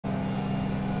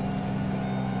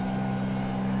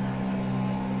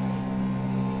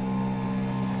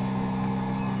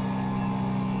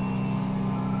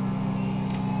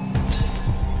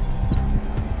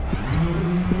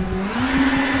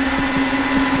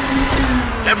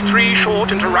left 3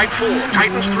 short into right 4,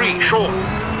 tightens 3 short.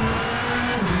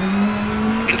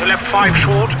 Into left 5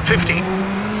 short, 50.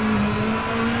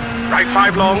 Right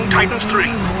 5 long, tightens 3.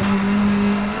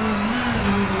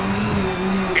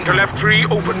 Into left 3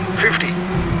 open, 50.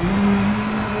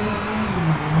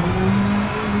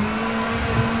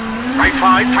 Right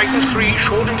 5 tightens 3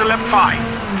 short into left 5.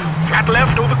 Flat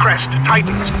left over crest,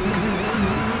 tightens.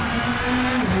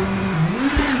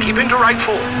 Keep into right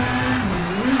 4.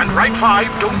 And right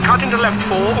 5, don't cut into left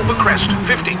 4 over crest,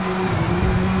 50.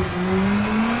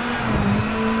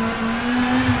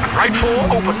 And right 4,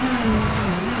 open.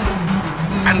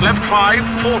 And left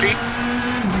 5, 40.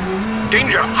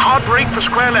 Danger, hard brake for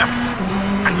square left.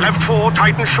 And left 4,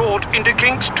 tighten short into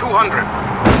kinks, 200.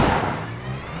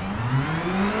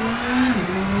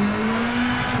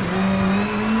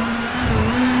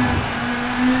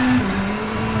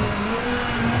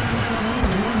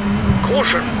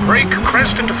 Caution, brake,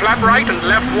 crest into flat right and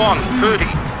left 1, 30.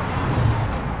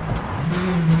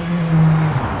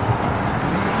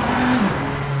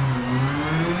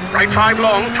 Right 5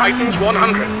 long, tightens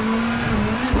 100.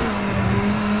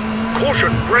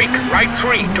 Caution, brake, right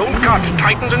 3, don't cut,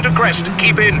 tightens into crest,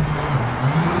 keep in.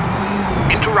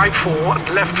 Into right 4 and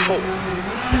left 4.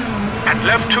 And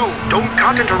left 2, don't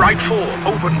cut into right 4,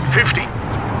 open, 50.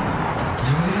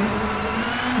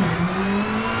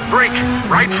 Brake,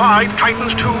 right 5,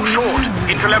 tightens 2, short.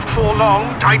 Into left 4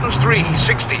 long, tightens 3,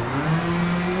 60.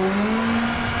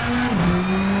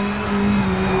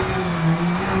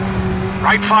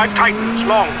 Right 5 tightens,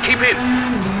 long, keep in.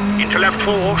 Into left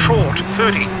 4, short,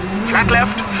 30. Flat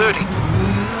left, 30.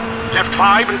 Left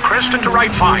 5 and crest into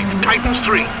right 5, tightens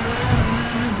 3.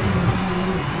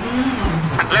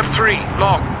 And left 3,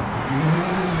 long.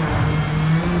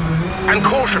 And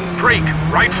caution, brake,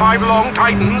 right 5 long,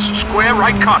 tightens, square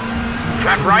right cut.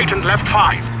 Flat right and left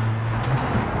 5.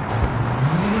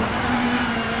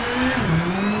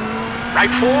 Right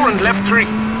 4 and left 3.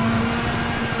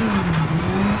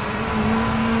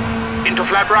 Into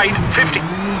flat right, 50.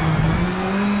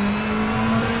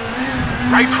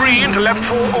 Right 3 into left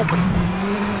 4, open.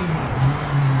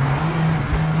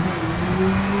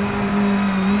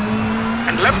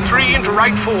 And left 3 into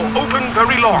right 4, open,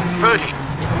 very long, 30.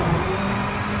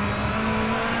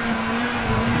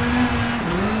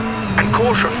 And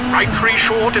caution, right 3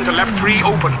 short into left 3,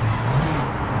 open.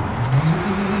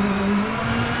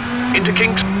 Into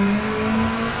kinks.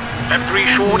 Left 3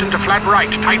 short into flat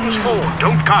right, tightens 4,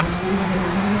 don't cut.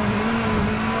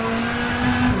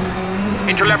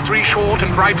 Into left 3 short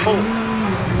and right 4.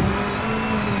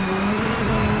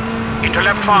 Into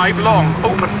left 5 long,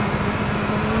 open.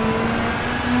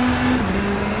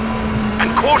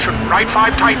 And caution, right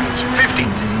 5 tightens, 50.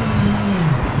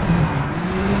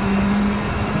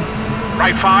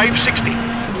 Right 5, 60.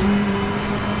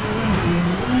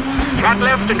 Flat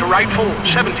left into right 4,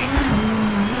 70.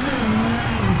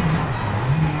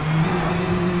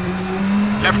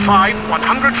 Left 5,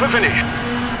 100 for finish.